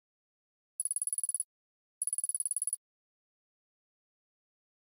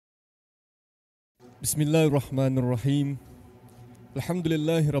Bismillahirrahmanirrahim.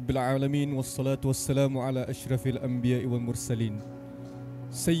 Alhamdulillahi Rabbil Alamin. Wassalatu wassalamu ala ashrafil anbiya'i wal mursalin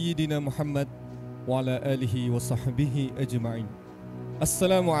Sayyidina Muhammad wa ala alihi wa sahbihi ajma'in.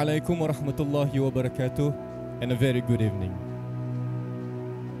 Assalamu alaikum wa rahmatullahi wa barakatuh, and a very good evening.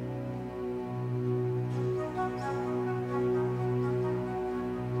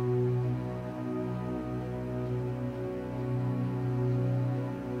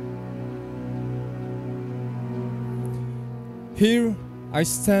 Here, I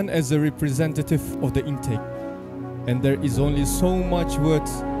stand as a representative of the intake, and there is only so much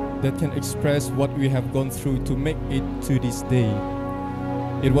words that can express what we have gone through to make it to this day.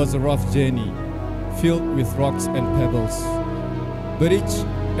 It was a rough journey, filled with rocks and pebbles, but each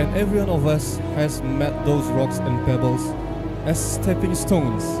and every one of us has met those rocks and pebbles as stepping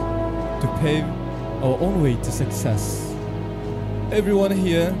stones to pave our own way to success. Everyone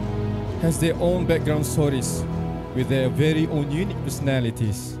here has their own background stories, with their very own unique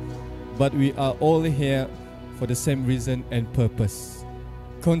personalities, but we are all here for the same reason and purpose,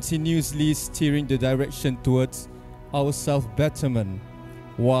 continuously steering the direction towards our self-betterment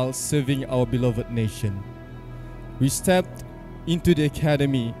while serving our beloved nation. We stepped into the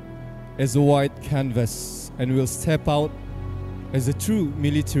academy as a white canvas and will step out as a true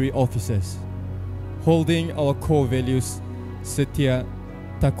military officers, holding our core values: setia,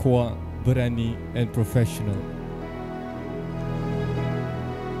 takwa, berani, and professional.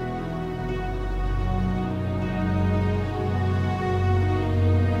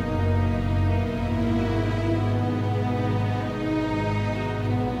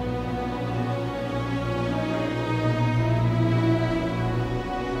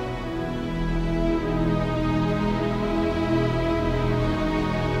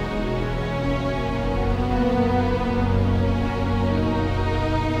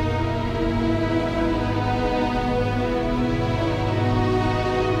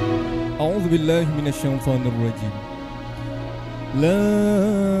 أعوذ بالله من الشيطان الرجيم. لا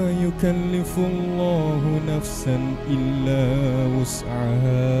يكلف الله نفسا إلا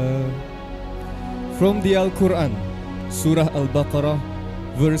وسعها. From the Al-Quran, Surah Al-Baqarah,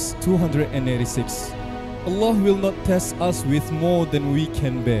 verse 286. Allah will not test us with more than we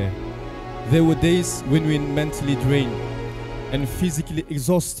can bear. There were days when we were mentally drained and physically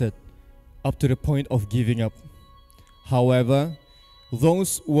exhausted up to the point of giving up. However,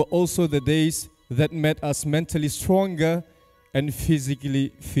 those were also the days that made us mentally stronger and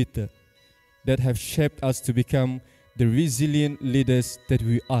physically fitter, that have shaped us to become the resilient leaders that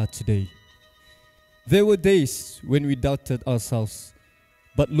we are today. There were days when we doubted ourselves,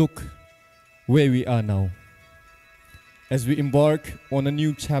 but look where we are now. As we embark on a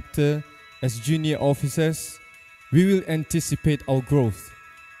new chapter as junior officers, we will anticipate our growth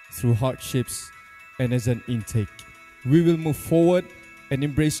through hardships and as an intake. We will move forward and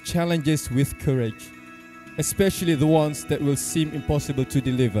embrace challenges with courage, especially the ones that will seem impossible to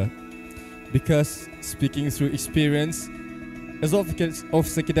deliver. Because, speaking through experience, as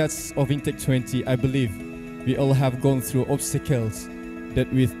officer cadets of Intake 20, I believe we all have gone through obstacles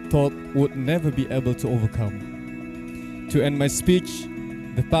that we thought would never be able to overcome. To end my speech,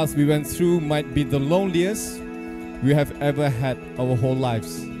 the path we went through might be the loneliest we have ever had our whole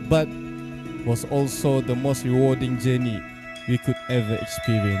lives, but was also the most rewarding journey we could ever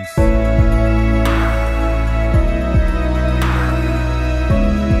experience.